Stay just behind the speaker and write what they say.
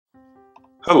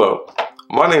Hello,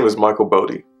 my name is Michael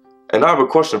Bodie, and I have a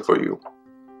question for you.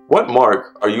 What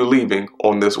mark are you leaving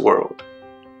on this world?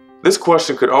 This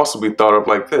question could also be thought of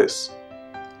like this.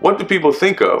 What do people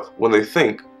think of when they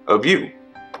think of you?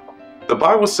 The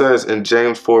Bible says in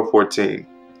James 4:14,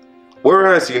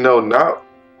 "Whereas ye know not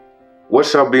what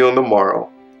shall be on the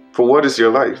morrow, for what is your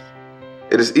life?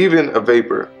 It is even a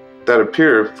vapor that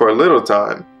appeareth for a little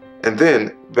time, and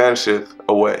then vanisheth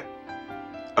away."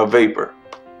 A vapor.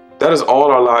 That is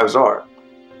all our lives are.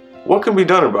 What can be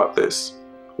done about this?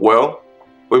 Well,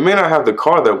 we may not have the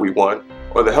car that we want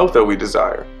or the health that we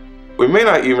desire. We may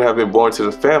not even have been born to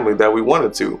the family that we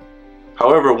wanted to.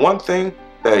 However, one thing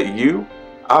that you,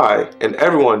 I, and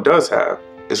everyone does have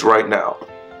is right now.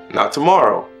 Not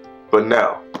tomorrow, but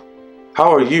now.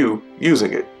 How are you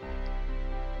using it?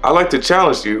 I'd like to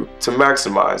challenge you to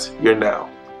maximize your now.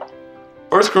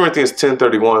 1 Corinthians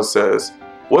 10:31 says,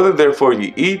 "Whether therefore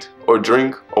ye eat or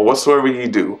drink or whatsoever ye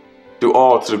do, do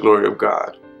all to the glory of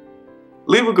God."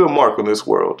 Leave a good mark on this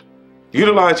world.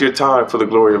 Utilize your time for the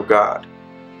glory of God.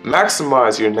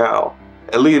 Maximize your now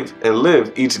and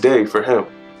live each day for Him.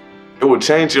 It will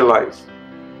change your life.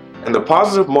 And the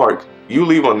positive mark you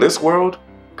leave on this world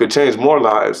could change more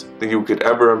lives than you could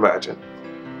ever imagine.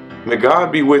 May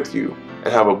God be with you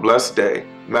and have a blessed day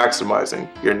maximizing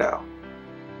your now.